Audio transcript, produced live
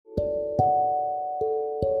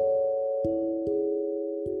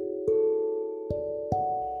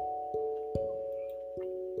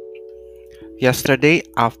Yesterday,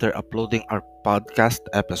 after uploading our podcast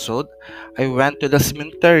episode, I went to the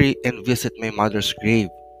cemetery and visit my mother's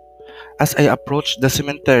grave. As I approached the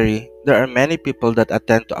cemetery, there are many people that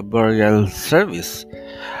attend to a burial service.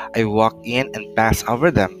 I walked in and passed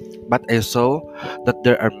over them, but I saw that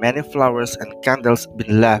there are many flowers and candles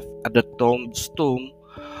being left at the tombstone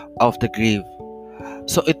of the grave.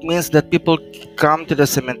 So it means that people come to the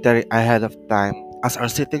cemetery ahead of time, as our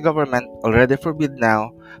city government already forbid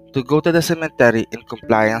now to go to the cemetery in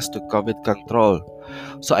compliance to COVID control.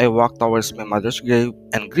 So I walk towards my mother's grave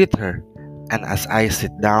and greet her. And as I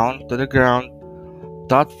sit down to the ground,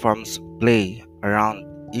 thought forms play around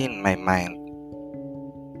in my mind.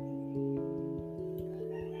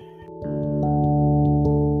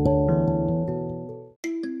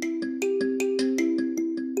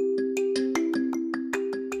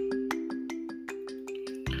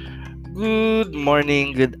 Good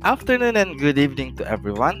morning, good afternoon, and good evening to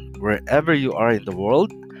everyone, wherever you are in the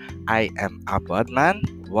world. I am Apo Adman,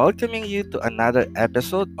 welcoming you to another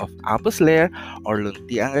episode of Apo's Lair or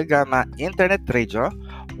Luntiang Agama Internet Radio,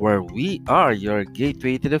 where we are your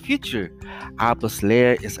gateway to the future. Apo's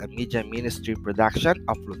Lair is a media ministry production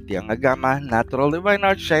of Luntiang Agama Natural Divine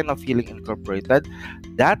Art Shine of Healing Incorporated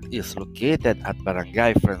that is located at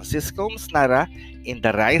Barangay Francisco Msnara in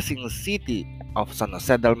the rising city of San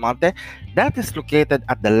Jose del Monte that is located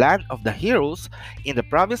at the land of the heroes in the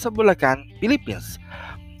province of Bulacan, Philippines.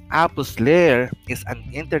 Apus Lair is an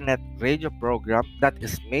internet radio program that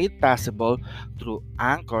is made possible through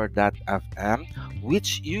Anchor.fm,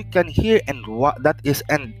 which you can hear and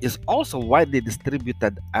is also widely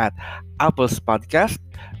distributed at Apple's Podcast,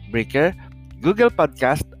 Breaker, Google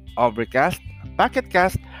Podcast, Overcast, Pocket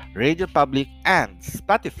Cast, Radio Public, and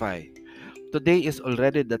Spotify. Today is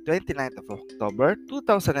already the 29th of October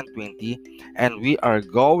 2020, and we are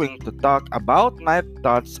going to talk about my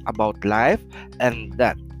thoughts about life and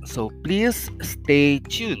death. So please stay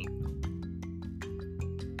tuned.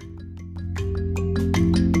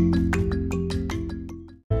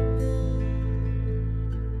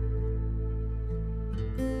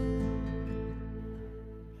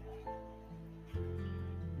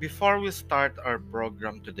 Before we start our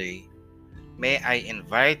program today, may I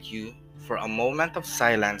invite you for a moment of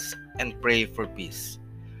silence and pray for peace.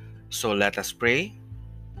 So let us pray.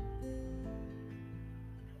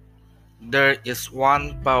 There is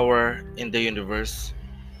one power in the universe,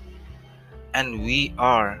 and we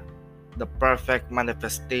are the perfect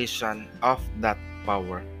manifestation of that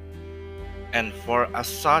power. And for as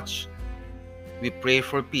such, we pray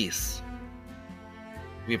for peace.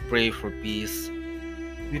 We pray for peace.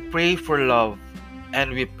 We pray for love.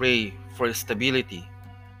 And we pray for stability.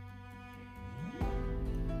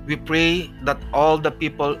 We pray that all the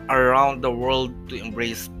people around the world to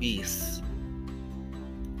embrace peace.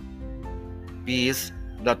 Peace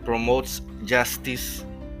that promotes justice.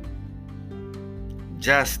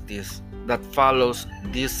 Justice that follows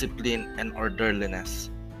discipline and orderliness.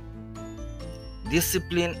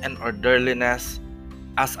 Discipline and orderliness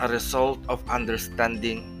as a result of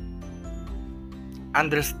understanding.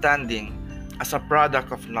 Understanding as a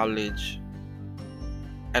product of knowledge.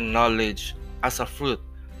 And knowledge as a fruit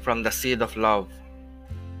from the seed of love.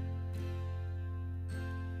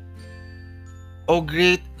 O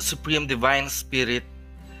great Supreme Divine Spirit,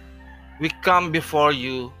 we come before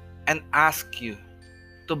you and ask you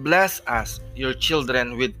to bless us, your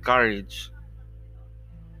children, with courage.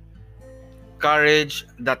 Courage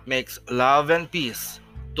that makes love and peace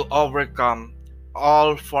to overcome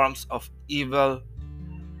all forms of evil,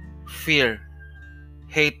 fear,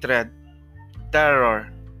 hatred,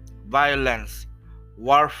 terror, violence,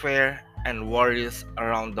 warfare, and worries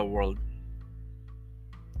around the world.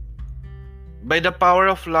 By the power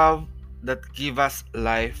of love that give us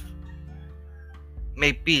life,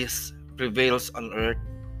 may peace prevails on earth.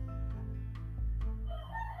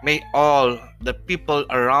 May all the people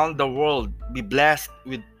around the world be blessed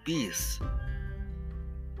with peace.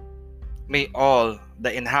 May all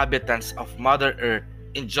the inhabitants of Mother Earth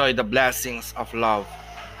enjoy the blessings of love.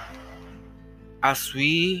 As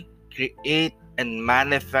we create and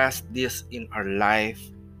manifest this in our life,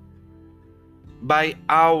 by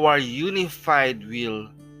our unified will,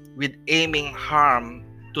 with aiming harm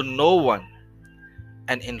to no one,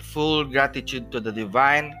 and in full gratitude to the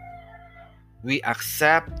divine, we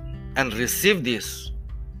accept and receive this.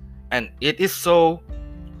 And it is so,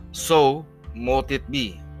 so mote it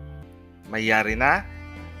be. Mayari na,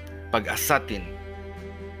 pag-asatin.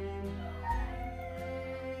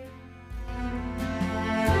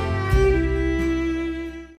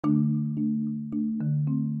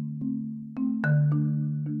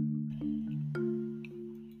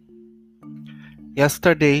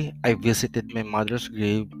 Yesterday, I visited my mother's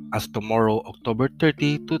grave as tomorrow, October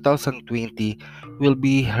 30, 2020, will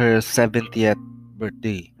be her 70th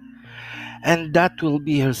birthday. And that will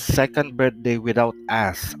be her second birthday without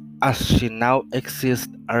us, as she now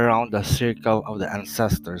exists around the circle of the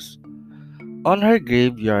ancestors. On her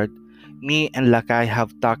graveyard, me and Lakay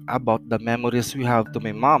have talked about the memories we have to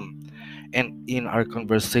my mom. And in our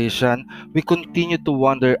conversation, we continue to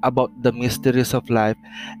wonder about the mysteries of life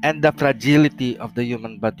and the fragility of the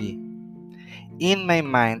human body. In my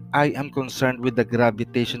mind, I am concerned with the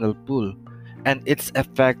gravitational pull and its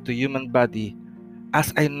effect to human body.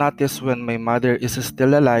 As I notice when my mother is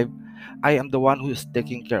still alive, I am the one who is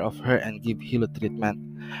taking care of her and give helo treatment.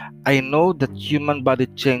 I know that human body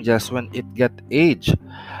changes when it get age,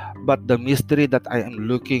 but the mystery that I am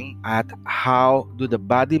looking at, how do the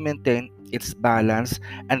body maintain its balance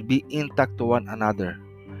and be intact to one another?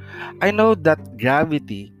 I know that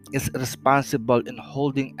gravity is responsible in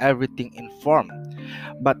holding everything in form,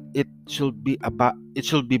 but it should be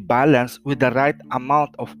balanced with the right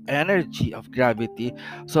amount of energy of gravity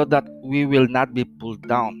so that we will not be pulled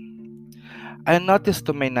down. I noticed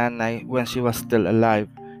to my nanay when she was still alive,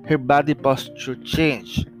 her body posture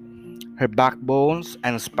changed. Her backbones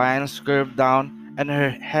and spines curve down, and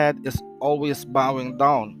her head is always bowing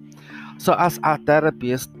down. So, as a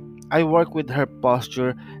therapist, I work with her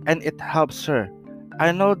posture and it helps her.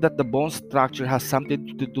 I know that the bone structure has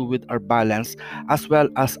something to do with our balance as well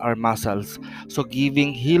as our muscles. So,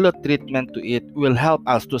 giving helo treatment to it will help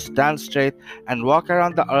us to stand straight and walk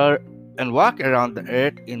around the earth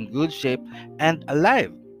in good shape and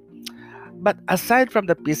alive. But aside from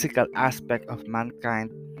the physical aspect of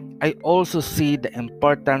mankind, I also see the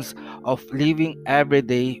importance of living every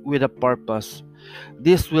day with a purpose.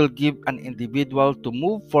 This will give an individual to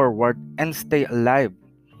move forward and stay alive.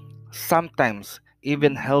 Sometimes,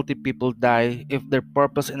 even healthy people die if their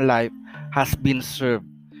purpose in life has been served.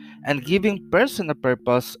 And giving person a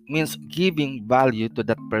purpose means giving value to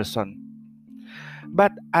that person.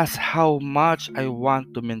 But as how much I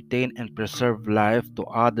want to maintain and preserve life to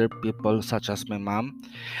other people such as my mom,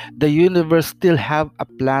 the universe still have a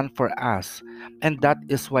plan for us, and that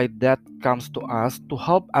is why death comes to us to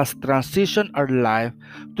help us transition our life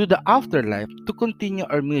to the afterlife to continue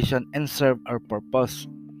our mission and serve our purpose.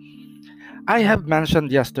 I have mentioned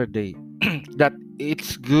yesterday that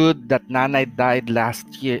it's good that Nanay died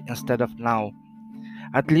last year instead of now.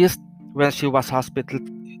 At least when she was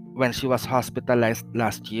hospitalized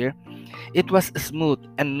last year, it was smooth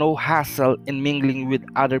and no hassle in mingling with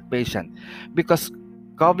other patients because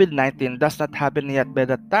COVID-19 does not happen yet by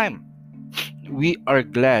that time. We are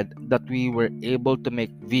glad that we were able to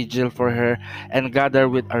make vigil for her and gather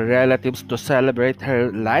with our relatives to celebrate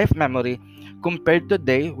her life memory. Compared to the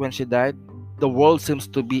day when she died, the world seems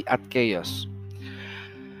to be at chaos.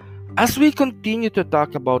 As we continue to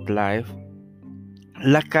talk about life,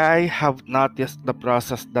 Lakay have noticed the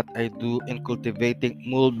process that I do in cultivating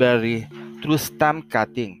mulberry through stem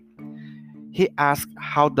cutting. He asked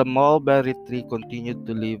how the mulberry tree continued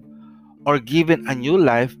to live or given a new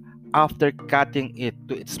life after cutting it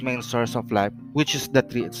to its main source of life, which is the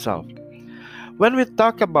tree itself. When we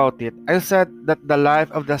talk about it, I said that the life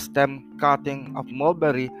of the stem cutting of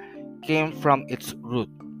mulberry came from its root.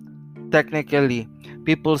 Technically,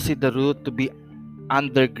 people see the root to be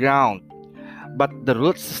underground, but the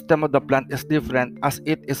root system of the plant is different as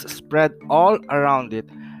it is spread all around it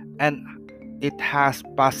and it has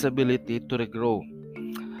possibility to regrow.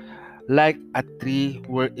 Like a tree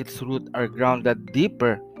where its roots are grounded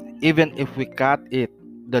deeper, even if we cut it,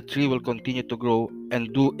 the tree will continue to grow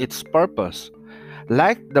and do its purpose.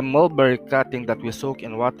 Like the mulberry cutting that we soak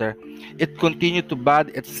in water, it continued to bud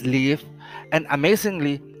its leaf, and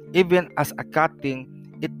amazingly, even as a cutting,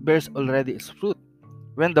 it bears already its fruit.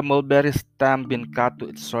 When the mulberry stem been cut to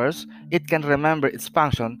its source, it can remember its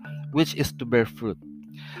function, which is to bear fruit.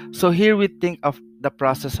 So here we think of the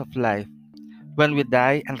process of life. When we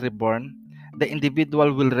die and reborn, the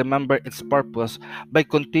individual will remember its purpose by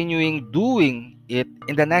continuing doing it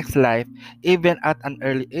in the next life, even at an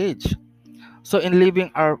early age. So, in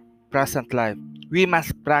living our present life, we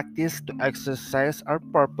must practice to exercise our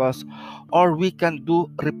purpose, or we can do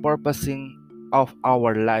repurposing of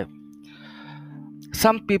our life.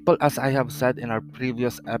 Some people, as I have said in our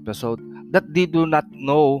previous episode, that they do not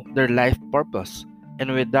know their life purpose.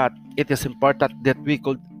 And with that, it is important that we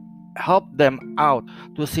could help them out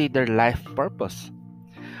to see their life purpose.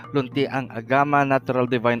 Lunti ang Agama Natural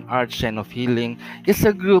Divine Art Shine of Healing is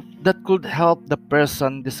a group that could help the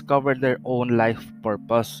person discover their own life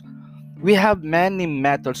purpose. We have many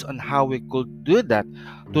methods on how we could do that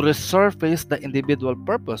to resurface the individual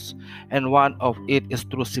purpose, and one of it is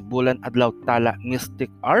through Sibulan Adlaw Tala Mystic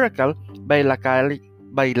Oracle by Lakay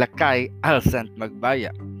Alcent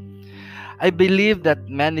Magbaya. I believe that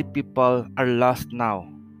many people are lost now,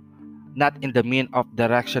 not in the mean of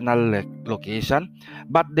directional location,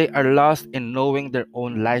 but they are lost in knowing their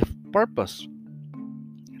own life purpose.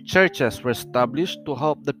 Churches were established to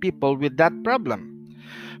help the people with that problem,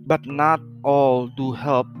 but not all do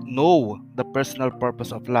help know the personal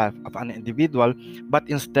purpose of life of an individual, but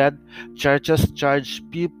instead, churches charge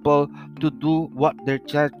people to do what their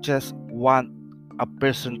churches want a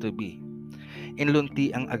person to be. In Lunti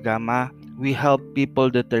ang Agama, we help people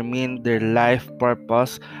determine their life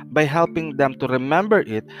purpose by helping them to remember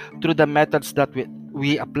it through the methods that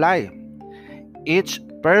we apply. Each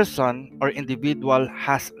person or individual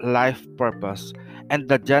has life purpose, and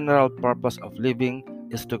the general purpose of living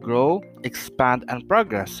is to grow, expand, and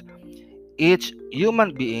progress. Each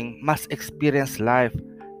human being must experience life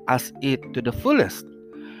as it to the fullest.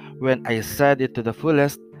 When I said it to the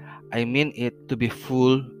fullest, I mean it to be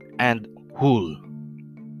full and whole.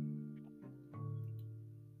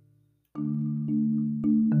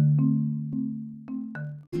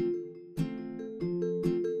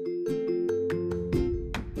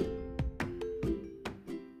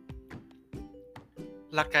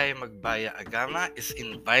 Lakay Magbaya Agama is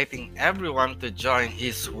inviting everyone to join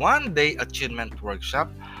his one-day attunement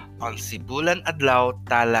workshop on Sibulan Adlaw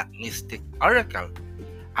Tala Mystic Oracle.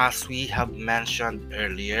 As we have mentioned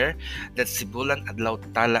earlier, that Sibulan Adlaw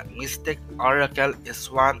Tala Mystic Oracle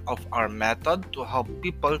is one of our methods to help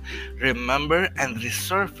people remember and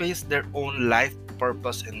resurface their own life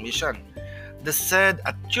purpose and mission. The said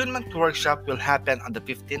attunement workshop will happen on the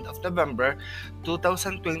 15th of November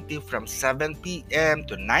 2020 from 7 p.m.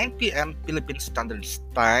 to 9 p.m. Philippine Standard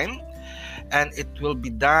Time, and it will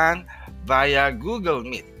be done via Google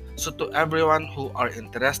Meet. So to everyone who are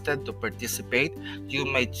interested to participate, you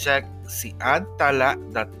may check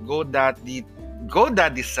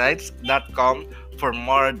siadtala.godaddysites.com for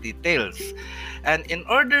more details. And in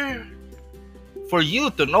order for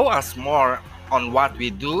you to know us more on what we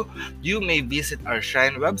do, you may visit our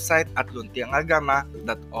Shrine website at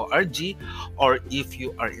luntiangagama.org, or if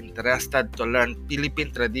you are interested to learn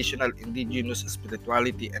Philippine traditional indigenous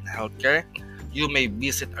spirituality and healthcare, you may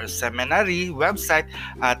visit our seminary website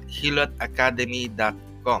at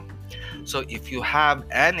hilotacademy.com. So if you have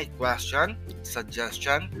any question,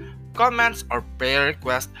 suggestion, comments, or prayer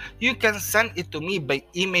request, you can send it to me by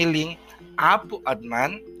emailing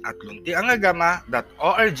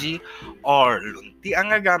apuadman@luntiangagama.org or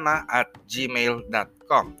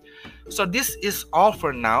luntiangagama@gmail.com. So this is all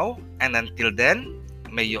for now, and until then,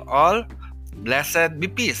 may you all blessed be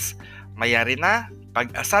peace. Mayari na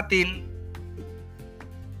pag-asatin.